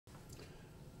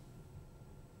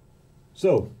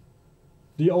So,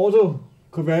 the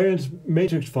autocovariance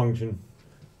matrix function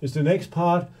is the next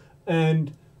part,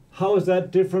 and how is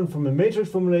that different from a matrix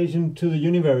formulation to the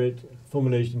univariate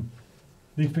formulation?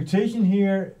 The expectation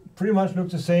here pretty much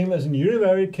looks the same as in the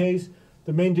univariate case.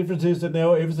 The main difference is that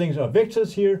now everything are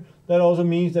vectors here. That also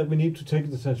means that we need to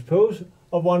take the transpose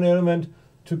of one element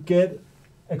to get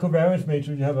a covariance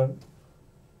matrix. You have a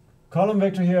column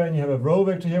vector here and you have a row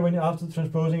vector here when you're after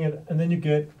transposing it, and then you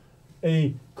get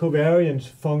a covariance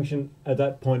function at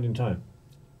that point in time.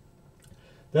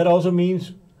 That also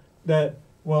means that,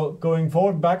 well, going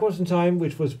forward and backwards in time,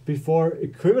 which was before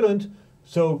equivalent,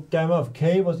 so gamma of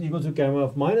k was equal to gamma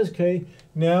of minus k.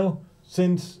 Now,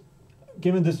 since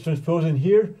given this transpose in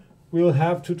here, we will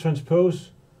have to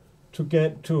transpose to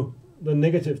get to the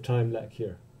negative time lag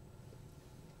here.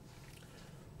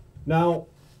 Now,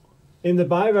 in the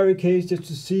bivariate case, just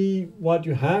to see what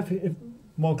you have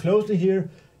more closely here,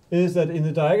 is that in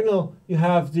the diagonal you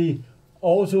have the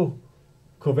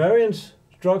autocovariance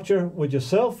structure with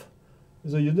yourself,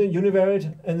 so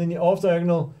univariate, and then the off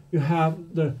diagonal you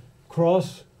have the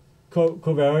cross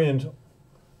covariant,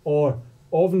 or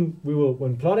often we will,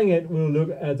 when plotting it, we will look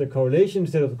at the correlation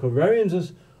instead of the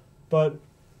covariances, but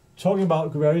talking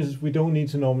about covariances we don't need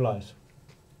to normalize.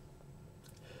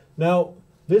 Now,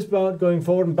 this part going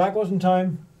forward and backwards in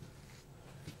time,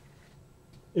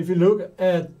 if you look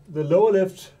at the lower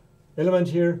left element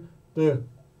here, the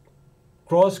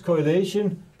cross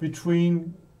correlation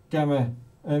between gamma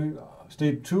and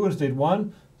state 2 and state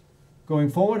 1 going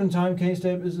forward in time k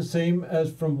step is the same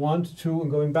as from 1 to 2 and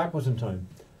going backwards in time.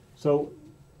 So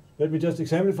let me just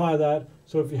exemplify that.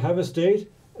 So if you have a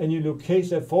state and you look k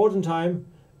step forward in time,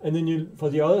 and then you, for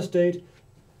the other state,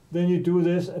 then you do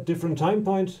this at different time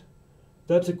points,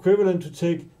 that's equivalent to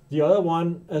take the other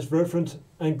one as reference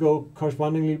and go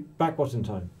correspondingly backwards in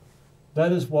time.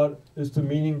 That is what is the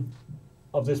meaning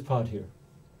of this part here.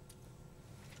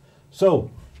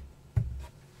 So,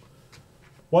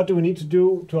 what do we need to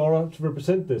do to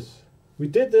represent this? We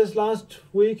did this last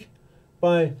week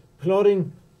by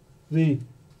plotting the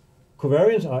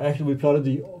covariance, or actually we plotted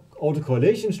the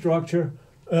autocorrelation structure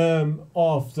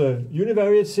of the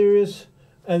univariate series,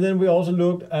 and then we also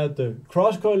looked at the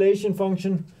cross correlation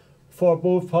function for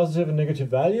both positive and negative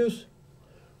values.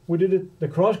 We did it, the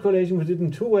cross correlation we did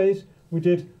in two ways. We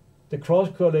did the cross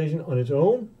correlation on its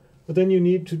own, but then you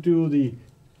need to do the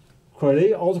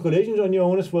autocorrelations on your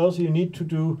own as well, so you need to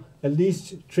do at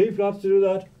least 3 plots to do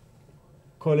that.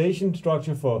 Correlation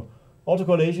structure for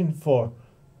autocorrelation for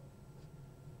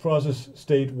process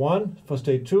state 1, for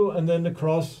state 2, and then the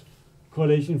cross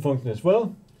correlation function as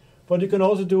well. But you can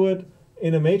also do it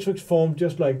in a matrix form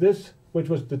just like this, which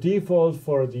was the default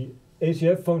for the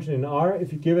ACF function in R.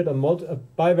 If you give it a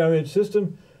bivariate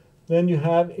system, then you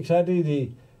have exactly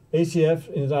the ACF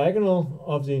in the diagonal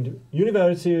of the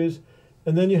univariate series,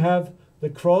 and then you have the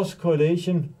cross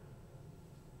correlation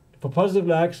for positive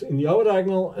lags in the upper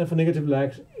diagonal and for negative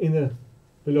lags in the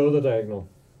below the diagonal.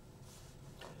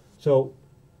 So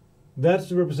that's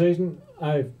the representation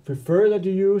I prefer that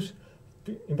you use.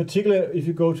 In particular, if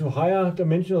you go to higher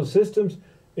dimensional systems,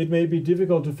 it may be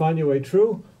difficult to find your way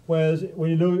through, whereas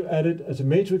when you look at it as a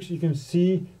matrix, you can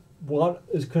see what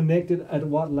is connected at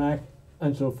what lag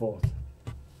and so forth.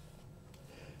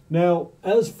 Now,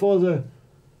 as for the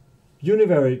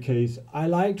univariate case, I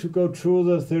like to go through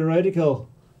the theoretical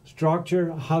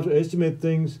structure, how to estimate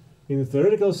things in the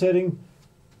theoretical setting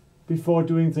before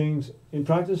doing things in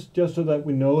practice, just so that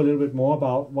we know a little bit more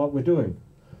about what we're doing.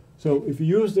 So if you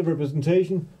use the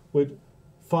representation with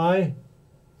phi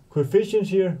coefficients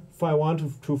here, phi 1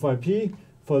 to phi p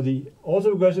for the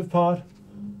autoregressive part,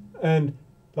 and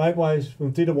likewise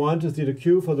from theta 1 to theta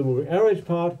q for the moving average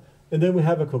part, and then we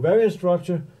have a covariance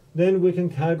structure, then we can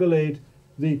calculate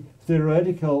the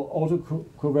theoretical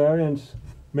autocovariance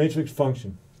matrix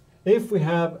function. If we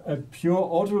have a pure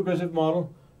autoregressive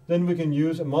model, then we can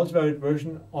use a multivariate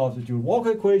version of the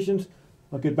Yule-Walker equations.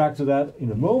 I'll get back to that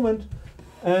in a moment.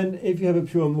 And if you have a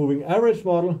pure moving average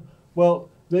model, well,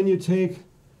 then you take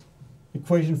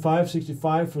equation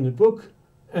 565 from the book,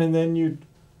 and then you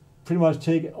pretty much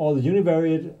take all the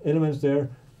univariate elements there,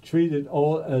 treat it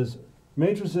all as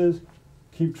matrices,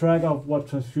 keep track of what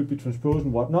should be transposed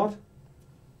and what not.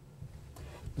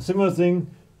 A similar thing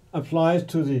applies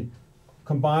to the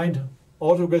combined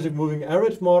autoregressive moving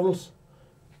average models.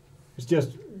 It's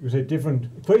just, you say, different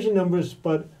equation numbers,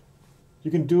 but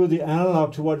you can do the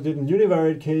analog to what it did in the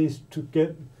univariate case to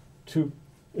get to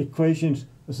equations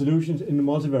and solutions in the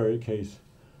multivariate case.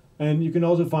 And you can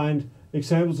also find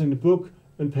examples in the book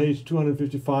on page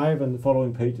 255 and the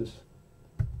following pages.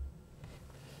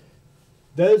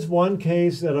 there's one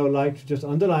case that I would like to just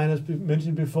underline, as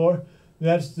mentioned before.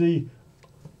 That's the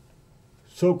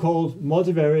so-called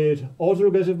multivariate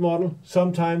autoregressive model,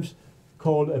 sometimes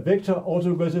called a vector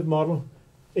autoregressive model.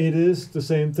 It is the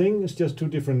same thing, it's just two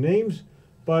different names.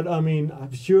 But I mean,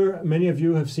 I'm sure many of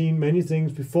you have seen many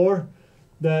things before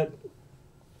that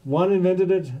one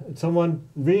invented it, someone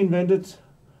reinvented,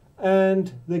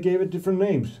 and they gave it different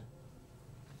names.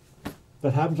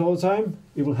 That happens all the time.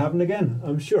 It will happen again,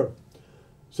 I'm sure.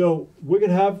 So we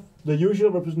can have the usual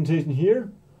representation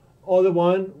here, or the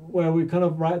one where we kind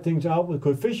of write things out with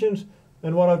coefficients.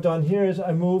 And what I've done here is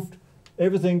I moved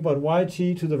everything but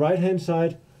yt to the right-hand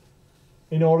side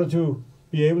in order to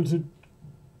be able to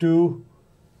do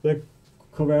the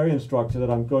covariance structure that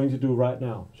I'm going to do right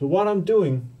now. So what I'm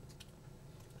doing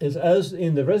is, as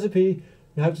in the recipe,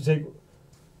 you have to take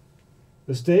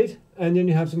the state and then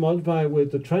you have to multiply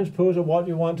with the transpose of what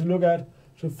you want to look at.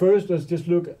 So first, let's just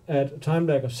look at a time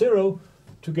lag of 0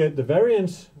 to get the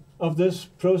variance of this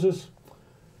process.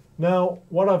 Now,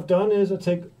 what I've done is I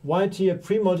take yt, I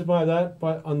pre-multiply that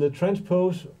on the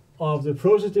transpose of the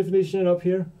process definition up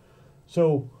here.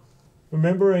 So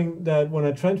remembering that when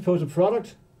I transpose a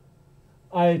product,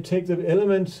 I take the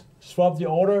elements, swap the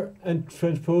order, and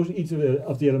transpose each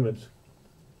of the elements.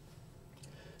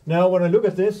 Now, when I look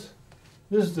at this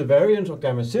is the variance of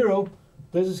gamma 0.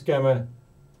 This is gamma,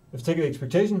 if I take the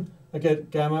expectation, I get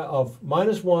gamma of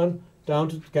 -1 down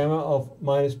to gamma of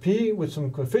minus p with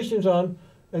some coefficients on,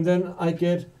 and then I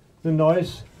get the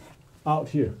noise out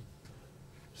here.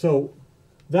 So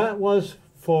that was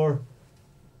for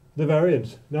the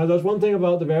variance. Now, there's one thing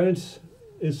about the variance,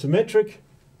 is symmetric,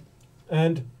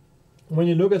 and when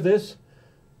you look at this,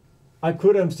 I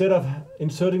could, instead of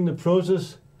inserting the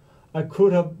process, I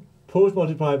could have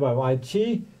post-multiplied by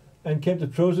yt and kept the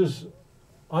process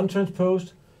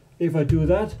untransposed. If I do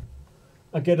that,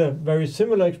 I get a very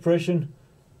similar expression.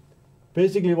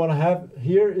 Basically, what I have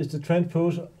here is the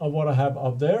transpose of what I have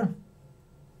up there.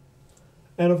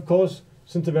 And of course,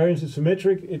 since the variance is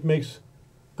symmetric, it makes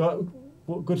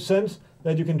good sense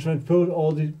that you can transpose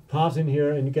all the parts in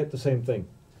here and you get the same thing.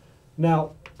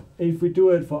 Now, if we do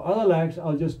it for other lags,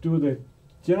 I'll just do the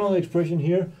general expression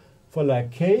here for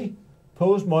lag k,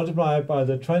 post multiplied by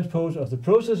the transpose of the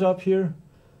process up here.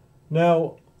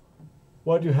 Now,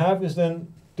 what you have is then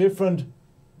different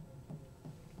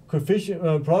coefficient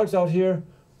products out here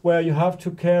where you have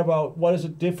to care about what is the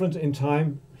difference in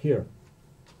time here.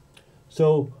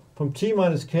 So from t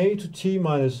minus k to t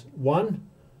minus 1,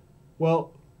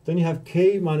 well, then you have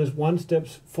k minus 1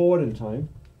 steps forward in time.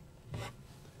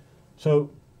 So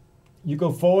you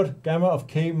go forward, gamma of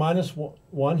k minus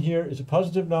 1 here is a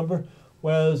positive number,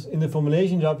 whereas in the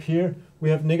formulations up here, we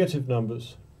have negative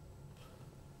numbers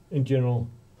in general.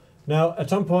 Now, at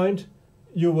some point,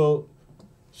 you will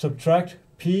subtract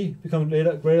p, becomes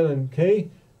later greater than k,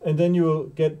 and then you will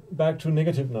get back to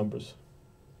negative numbers.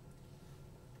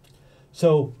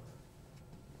 So,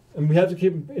 and we have to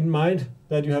keep in mind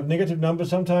that you have negative numbers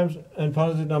sometimes and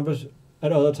positive numbers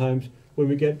at other times when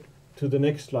we get to the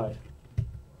next slide.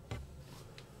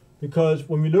 Because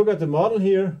when we look at the model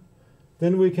here,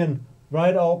 then we can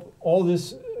write up all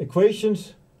these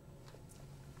equations.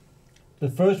 The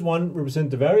first one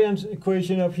represents the variance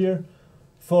equation up here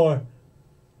for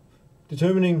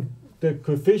determining the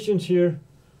coefficients here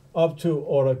up to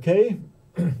order k.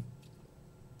 And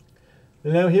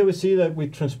now here we see that we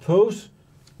transpose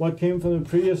what came from the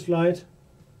previous slide.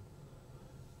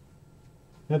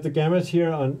 We have the gammas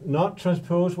here are not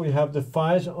transposed. We have the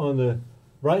phi's on the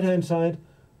right-hand side,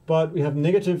 but we have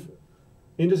negative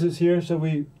indices here. So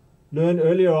we learned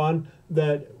earlier on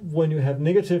that when you have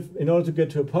negative, in order to get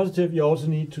to a positive, you also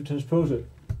need to transpose it.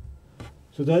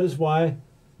 So that is why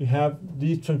you have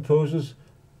these transposes,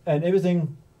 and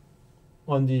everything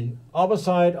on the upper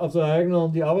side of the diagonal,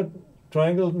 the upper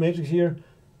triangle matrix here,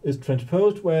 is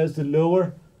transposed, whereas the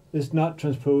lower is not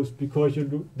transposed, because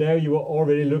there you are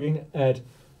already looking at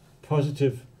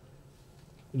positive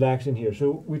lags in here.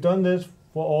 So we've done this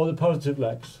for all the positive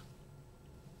lags.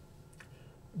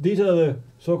 These are the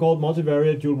so-called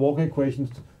multivariate Yule-Walker equations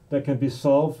that can be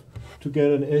solved to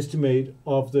get an estimate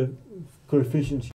of the coefficients.